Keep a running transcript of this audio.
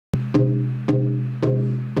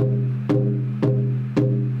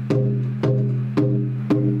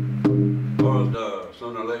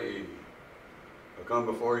come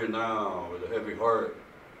before you now with a heavy heart.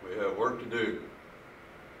 We have work to do.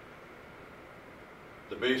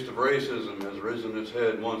 The beast of racism has risen its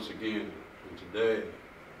head once again, and today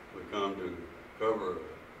we come to cover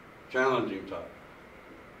a challenging topic.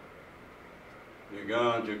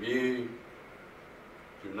 Digvtsugi,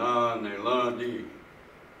 Tsunanelvdi,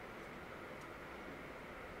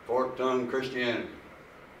 fork-tongued Christianity.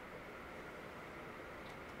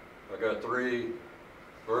 I got 3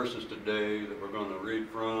 verses today that we're going to read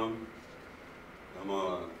from. I'm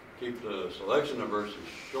going to keep the selection of verses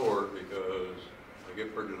short because they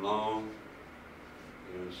get pretty long,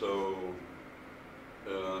 and so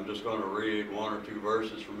I'm just going to read 1 or 2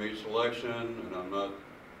 verses from each selection, and I'm not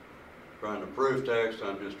trying to proof text,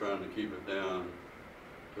 I'm just trying to keep it down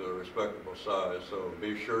to a respectable size. So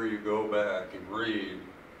be sure you go back and read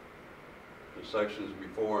the sections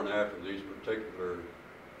before and after these particular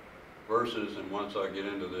verses, and once I get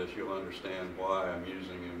into this, you'll understand why I'm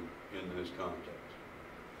using them in this context.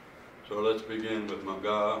 So let's begin with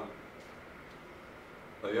Maga.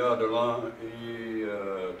 Ayadala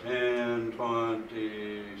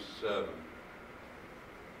 10:27.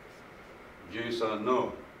 Jisa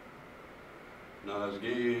no.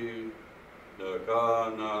 Nazgi daka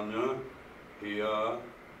na na hiya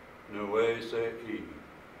nuwe se I.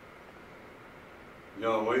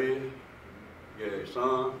 Yahweh ge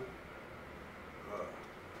san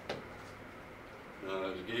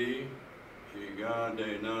Nazgi higa de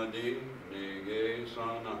nadi de ge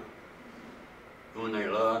sana.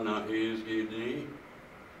 Unela na hizgi ni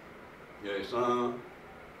ge san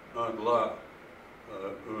agla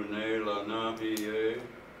unela na hiye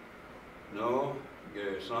no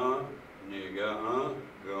ge san niga an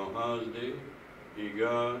gohazdi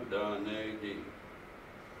higa danedi.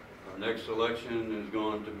 Our next selection is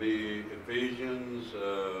going to be Ephesians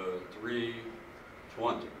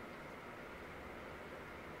 3:20.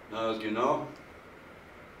 Nazgino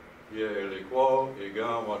ye likwo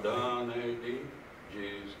higa wadanedi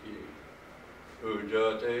jizgi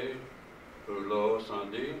ujate ulo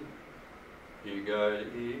sandi higa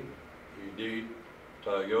idit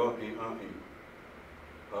tayo hi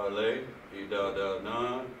ale idadana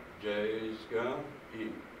jezga I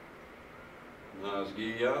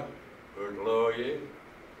nazgia urloye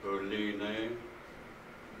urline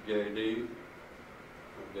gedi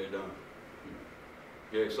gedan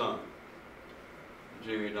gesan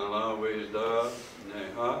jidala wezda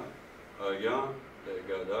neha ayan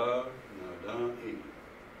degada nadan I.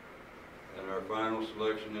 And our final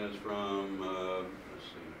selection is from let's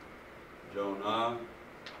see, Jonah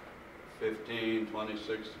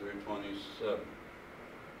 15:26 through 27.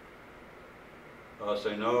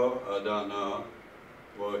 Aseno adana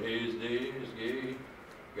wahizdi isgi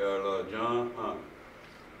gala jan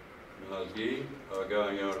nazgi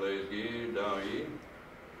agaya lesgi dai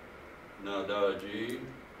nadaji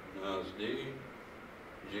nazdi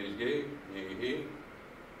jizgi nihi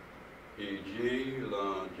iji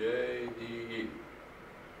lanje di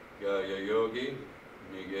gaya yogi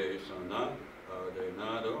nige sana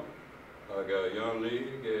adenado agayoli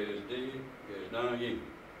gezdi gezdai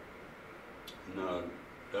na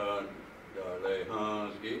da le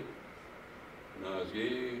hansgi nazgi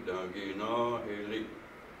dagi no heli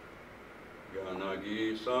ganagi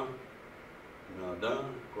sa nada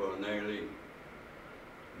corneli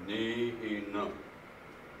ni hino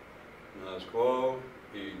nasko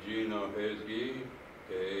igino hezgi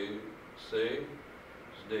ke se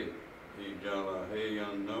sde ijala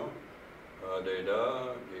heyano adeda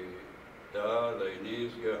da le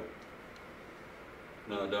nisga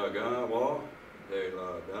nadaga wa de la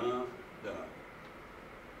da.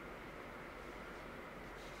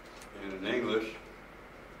 And in English,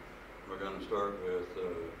 we're going to start with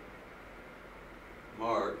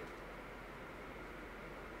Mark.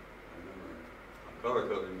 Remember my color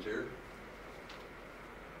coding's here.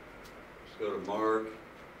 Let's go to Mark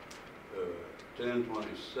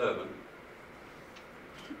 10:27.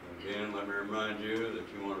 Again, let me remind you that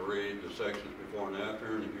you want to read the sections before and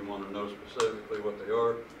after, and if you want to know specifically what they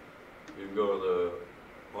are, you can go to the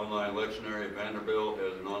online lectionary. Vanderbilt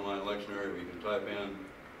has an online lectionary where you can type in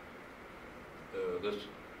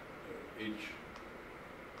each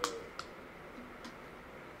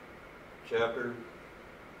chapter,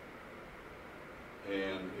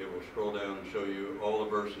 and it will scroll down and show you all the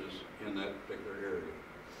verses in that particular area.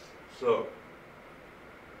 So,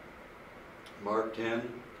 Mark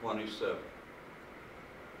 10:27.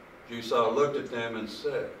 Jesus looked at them and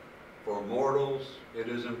said, "For mortals it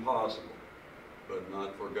is impossible, but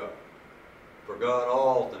not for God. For God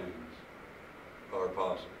all things are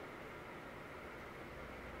possible."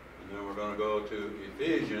 And then we're going to go to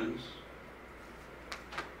Ephesians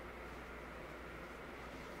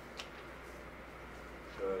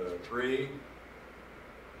 3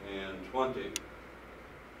 and 20.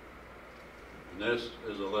 And this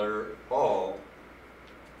is a letter of Paul.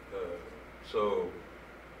 So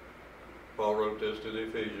Paul wrote this to the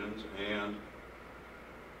Ephesians, and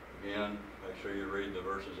again, make sure you read the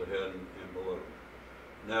verses ahead and below.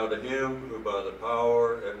 Now to him who by the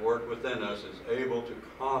power at work within us is able to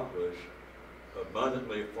accomplish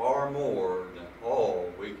abundantly far more than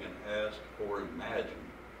all we can ask or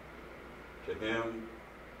imagine, to him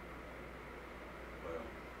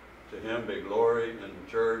be glory in the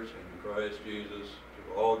church and in Christ Jesus to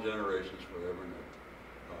all generations forever and ever.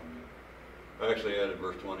 Amen. I actually added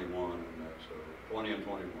verse 21 on that, so 20 and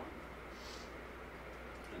 21.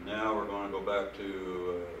 And now we're going to go back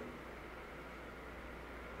to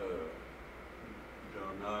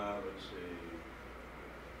Jonah, let's see,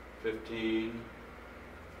 15,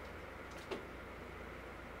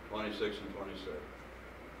 26 and 27.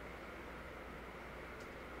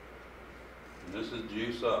 And this is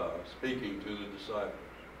Jesus speaking to the disciples.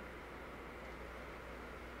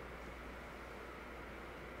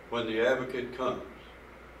 When the advocate comes,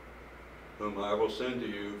 whom I will send to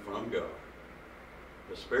you from God,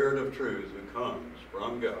 the Spirit of truth who comes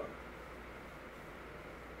from God,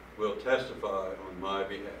 will testify on my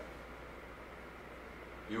behalf.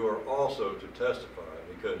 You are also to testify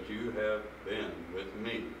because you have been with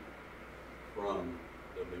me from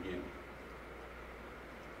the beginning.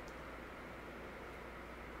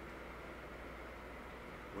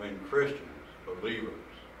 When Christians, believers,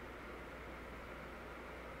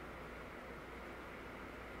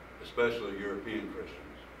 especially European Christians,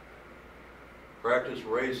 practice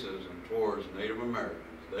racism towards Native Americans,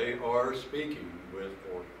 they are speaking with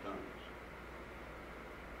forked tongues.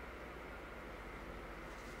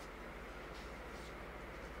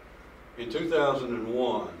 In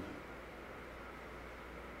 2001,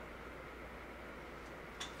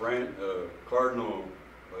 Francis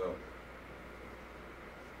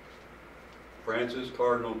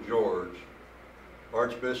Cardinal George,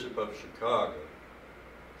 Archbishop of Chicago,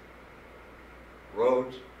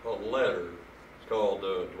 wrote a letter. It's called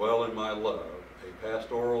Dwell in My Love, a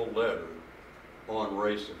pastoral letter on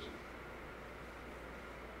racism.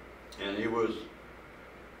 And he was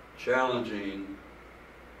challenging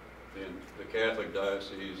in the Catholic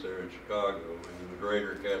diocese there in Chicago and the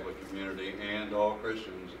greater Catholic community and all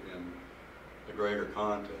Christians in the greater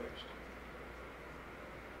context,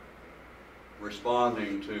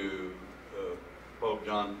 responding to Pope,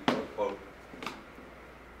 I'm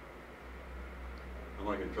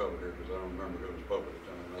going to get in trouble here because I don't remember who was Pope at the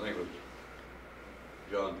time. I think it was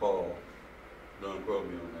John Paul. Don't quote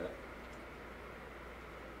me on that.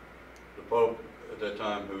 The Pope at that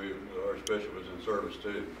time, who the Archbishop was in service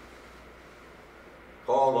to,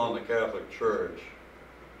 called on the Catholic Church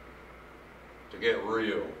to get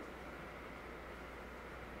real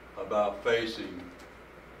about facing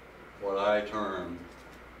what I term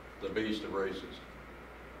the beast of racism.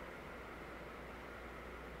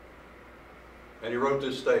 And he wrote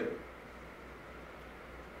this statement: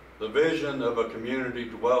 the vision of a community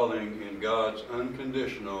dwelling in God's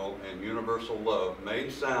unconditional and universal love may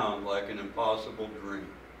sound like an impossible dream,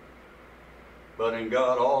 but in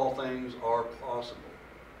God all things are possible.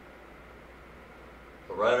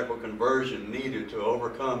 The radical conversion needed to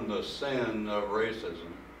overcome the sin of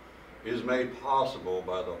racism is made possible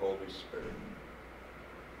by the Holy Spirit.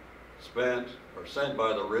 Sent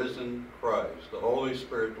by the risen Christ, the Holy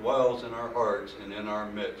Spirit dwells in our hearts and in our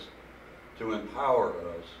midst to empower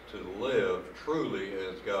us to live truly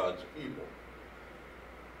as God's people.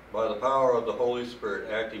 By the power of the Holy Spirit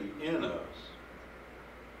acting in us,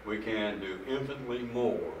 we can do infinitely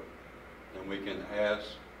more than we can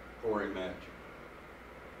ask or imagine.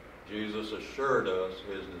 Jesus assured us,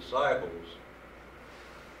 his disciples,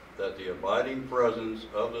 that the abiding presence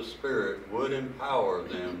of the Spirit would empower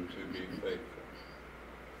them to be faithful.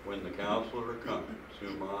 When the Counselor comes,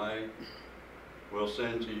 whom I will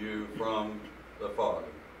send to you from the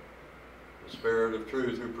Father, the Spirit of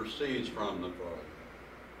truth who proceeds from the Father,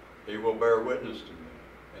 he will bear witness to me,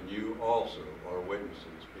 and you also are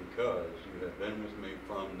witnesses, because you have been with me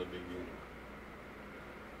from the beginning.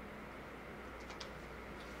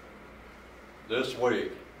 This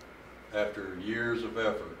week, after years of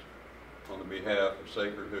effort on the behalf of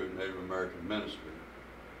Sacred Hoot Native American Ministry,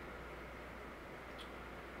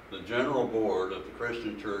 the General Board of the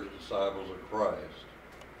Christian Church Disciples of Christ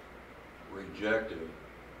rejected,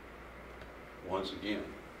 once again,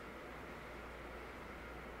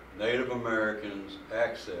 Native Americans'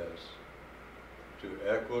 access to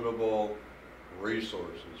equitable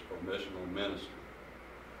resources for missional ministry.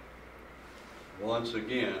 Once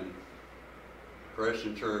again,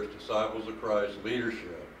 Christian Church Disciples of Christ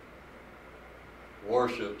leadership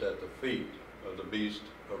worshipped at the feet of the beast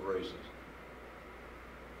of races.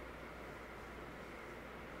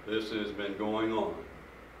 This has been going on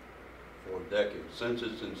for decades, since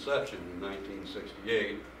its inception in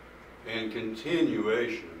 1968, and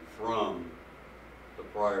continuation from the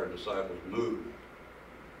prior disciples movement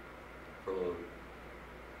for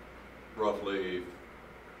roughly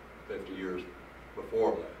 50 years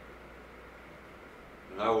before that.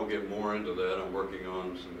 And I will get more into that. I'm working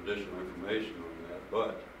on some additional information on that,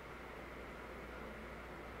 but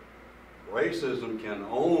racism can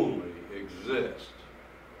only exist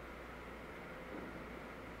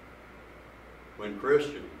when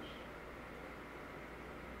Christians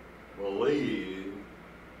believe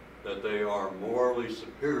that they are morally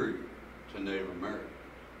superior to Native Americans.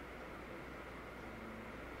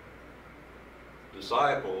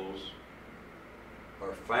 Disciples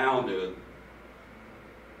are founded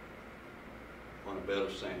on a bed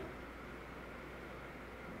of sand.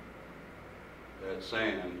 That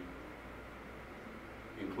sand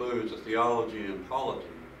includes a theology and polity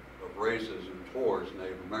of racism towards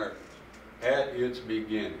Native Americans. At its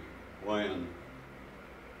beginning, when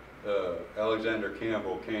Alexander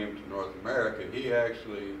Campbell came to North America, he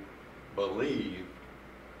actually believed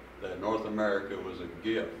that North America was a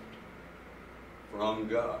gift from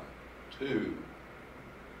God to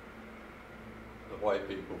the white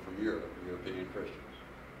people from Europe, European Christians.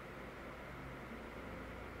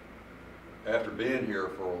 After being here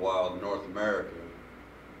for a while in North America,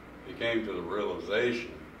 he came to the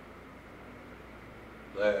realization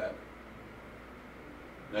that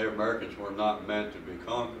Native Americans were not meant to be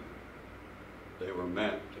conquered. They were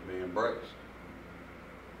meant to be embraced.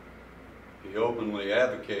 He openly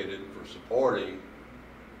advocated for supporting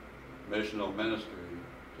missional ministry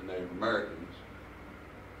to Native Americans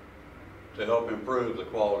to help improve the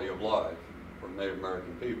quality of life for Native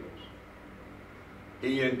American peoples.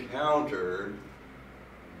 He encountered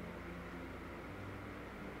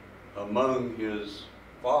among his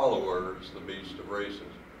followers the beast of racism,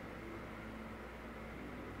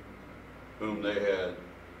 whom they had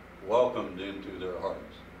welcomed into their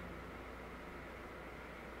hearts,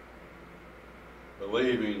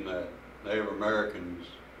 believing that Native Americans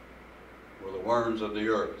were the worms of the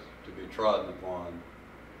earth to be trodden upon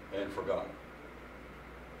and forgotten.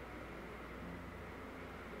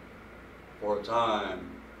 For a time,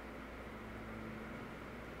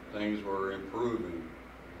 things were improving.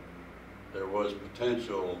 There was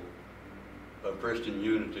potential of Christian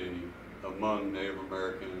unity among Native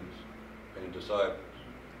Americans and disciples.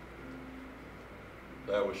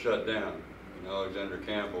 That was shut down, and Alexander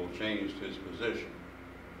Campbell changed his position.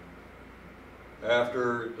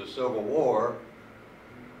 After the Civil War,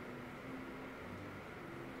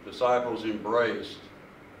 disciples embraced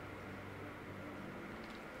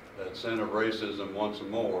that sin of racism once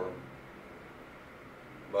more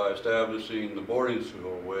by establishing the boarding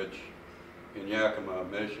school, which in Yakima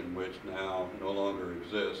Mission, which now no longer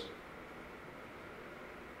exists,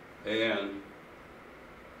 and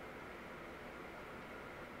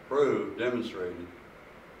demonstrated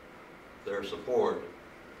their support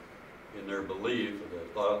in their belief of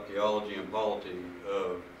the theology and polity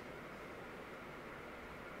of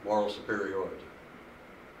moral superiority,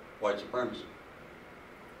 white supremacy.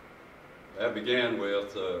 That began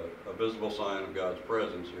with a visible sign of God's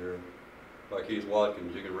presence here. By Keith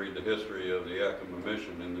Watkins, you can read the history of the Yakima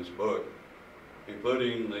Mission in this book,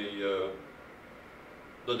 including the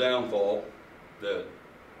downfall that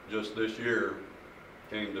just this year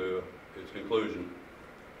came to its conclusion.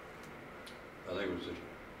 I think it was this year.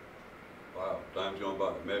 Wow, time's going by.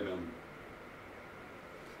 It may have been,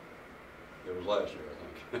 it was last year, I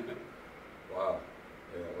think. Wow,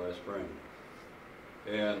 yeah, last spring.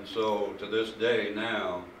 And so to this day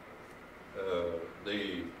now,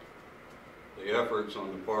 the efforts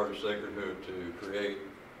on the part of Sacredhood to create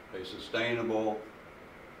a sustainable,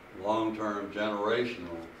 long-term,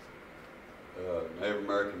 generational Native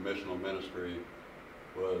American missional ministry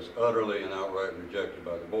was utterly and outright rejected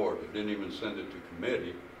by the board. They didn't even send it to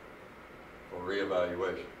committee for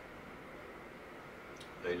reevaluation.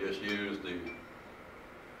 They just used the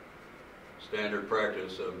standard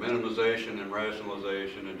practice of minimization and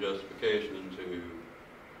rationalization and justification to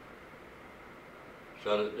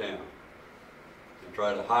shut it down and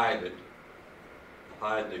try to hide it,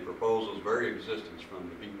 hide the proposal's very existence from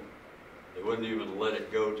the people. They wouldn't even let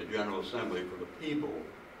it go to General Assembly for the people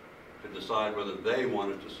to decide whether they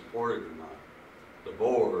wanted to support it or not. The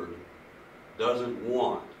board doesn't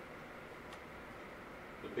want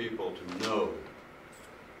the people to know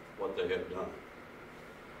what they have done.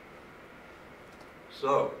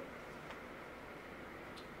 So,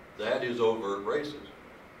 that is overt racism.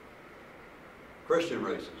 Christian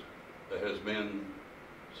racism that has been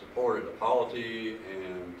supported a polity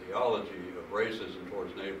and theology of racism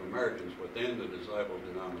towards Native Americans within the disciple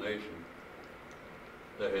denomination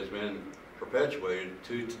that has been perpetuated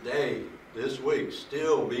to today, this week,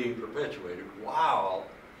 still being perpetuated while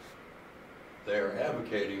they're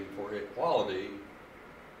advocating for equality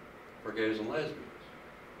for gays and lesbians.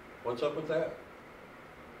 What's up with that?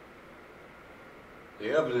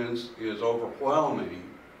 The evidence is overwhelming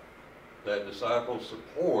that disciples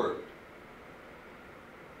support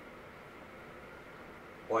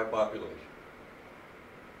white population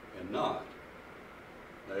and not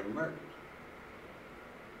Native Americans.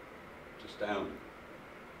 It's astounding.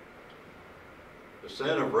 The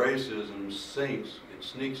sin of racism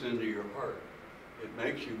sneaks into your heart. It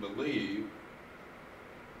makes you believe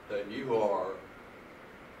that you are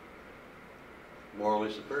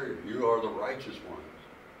morally superior. You are the righteous ones.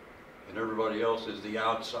 And everybody else is the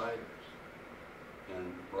outsiders.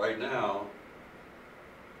 And right now,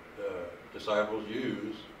 the disciples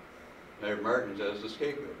use Native Americans as the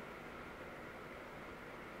scapegoat.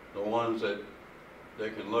 The ones that they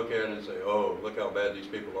can look at and say, oh, look how bad these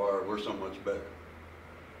people are, we're so much better.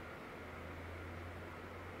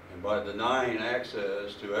 And by denying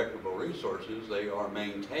access to equitable resources, they are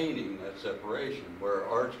maintaining that separation, where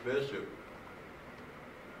Archbishop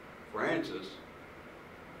Francis,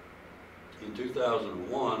 in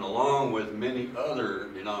 2001, along with many other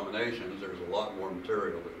denominations, there's a lot more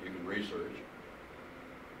material that you can research,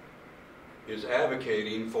 is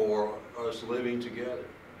advocating for us living together,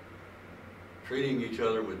 treating each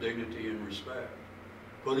other with dignity and respect,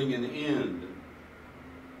 putting an end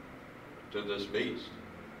to this beast.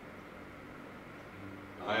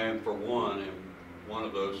 I am, for one, one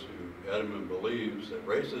of those who adamantly believes that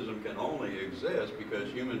racism can only exist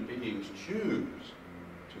because human beings choose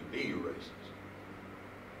to be racist.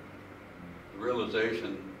 The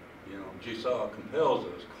realization, Jesus compels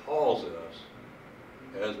us, calls us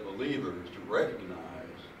as believers to recognize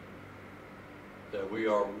that we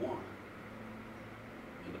are one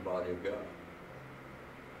in the body of God.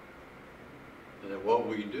 And that what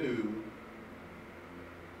we do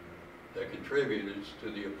that contributes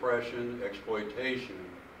to the oppression, exploitation,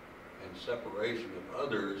 and separation of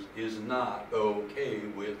others is not okay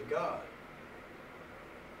with God.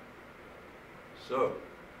 So,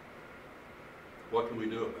 what can we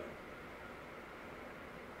do about it?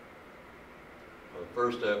 Well, the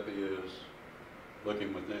first step is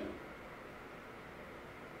looking within.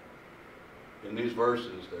 In these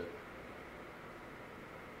verses that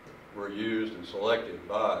were used and selected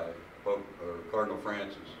by Cardinal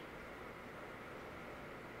Francis,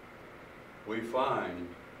 we find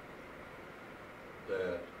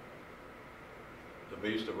that the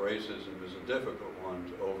beast of racism is a difficult one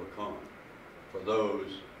to overcome for those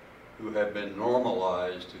who have been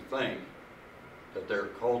normalized to think that their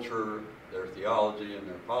culture, their theology, and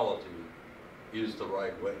their polity is the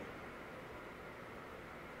right way.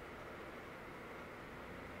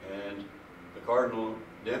 And the Cardinal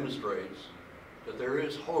demonstrates that there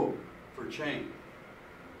is hope for change,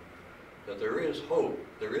 that there is hope,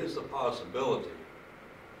 there is the possibility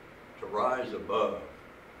to rise above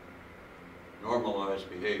normalized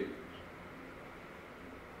behaviors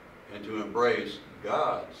and to embrace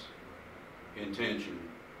God's intention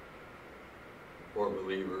for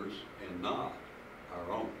believers and not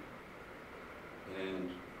our own. And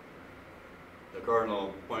the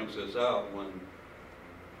Cardinal points this out when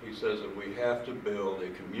he says that we have to build a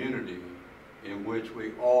community in which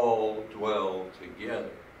we all dwell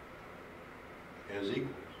together as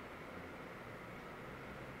equals.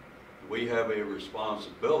 We have a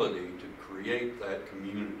responsibility to create that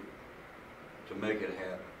community, to make it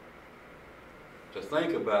happen. To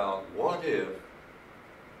think about, what if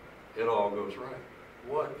it all goes right?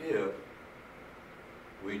 What if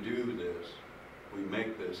we do this, we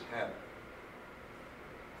make this happen?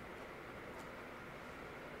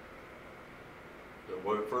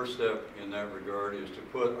 The first step in that regard is to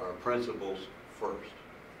put our principles first.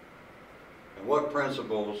 And what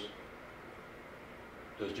principles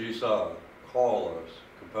does Jesus call us,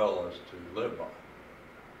 compel us to live by?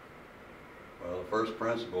 Well, the first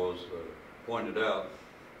principle, as pointed out,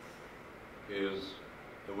 is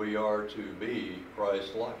that we are to be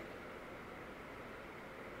Christ-like.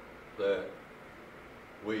 That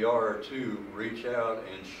we are to reach out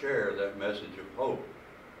and share that message of hope.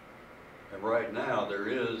 And right now there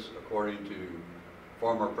is, according to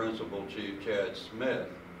former Principal Chief Chad Smith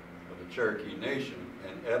of the Cherokee Nation,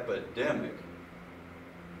 an epidemic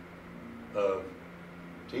of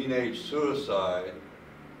teenage suicide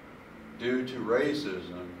due to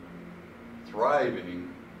racism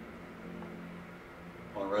thriving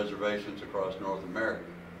on reservations across North America.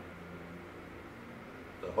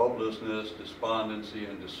 The hopelessness, despondency,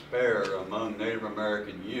 and despair among Native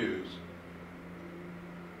American youths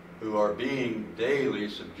who are being daily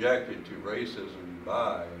subjected to racism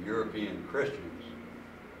by European Christians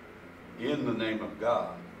in the name of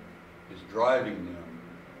God is driving them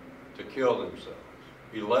to kill themselves.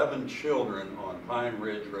 11 children on Pine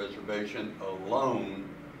Ridge Reservation alone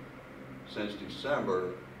since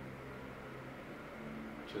December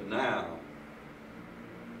to now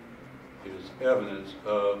is evidence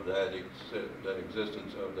of that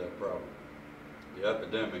existence of that problem. The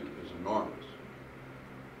epidemic is enormous.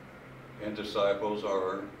 And disciples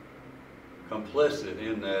are complicit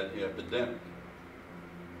in that epidemic,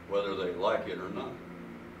 whether they like it or not.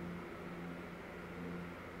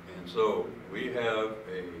 And so we have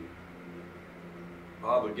an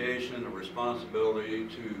obligation, a responsibility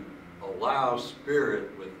to allow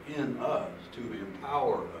Spirit within us to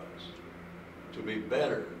empower us to be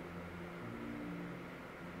better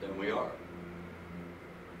than we are,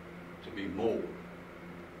 to be more,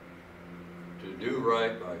 to do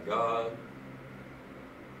right by God,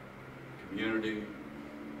 community,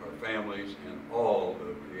 our families, and all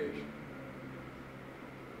of creation.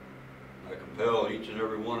 I compel each and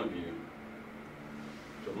every one of you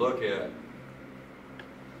to look at,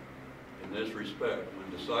 in this respect, when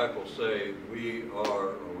disciples say we are,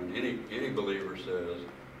 or when any believer says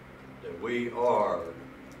that we are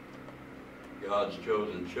God's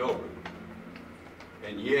chosen children,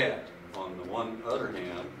 and yet, on the one other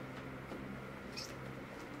hand,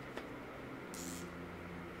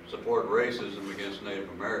 support racism against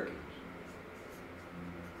Native Americans,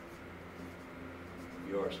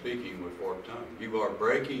 you are speaking with forked tongue. You are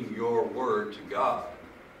breaking your word to God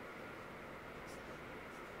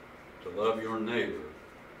to love your neighbor,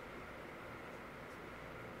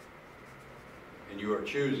 and you are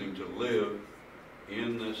choosing to live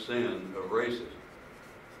in the sin of racism.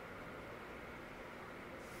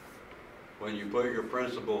 When you put your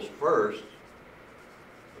principles first,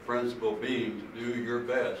 the principle being to do your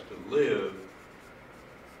best to live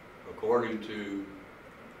according to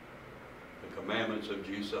the commandments of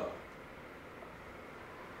Jesus,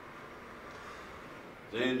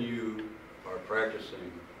 then you are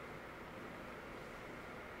practicing,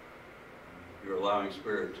 you're allowing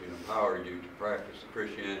Spirit to empower you to practice the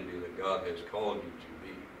Christianity that God has called you to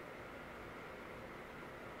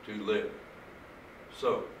be, to live.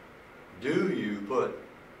 So, do you put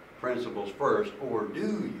principles first, or do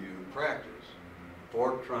you practice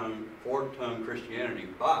forked-tongue Christianity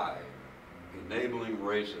by enabling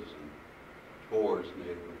racism towards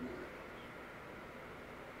Native Americans?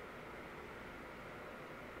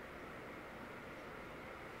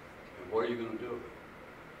 And what are you going to do about it?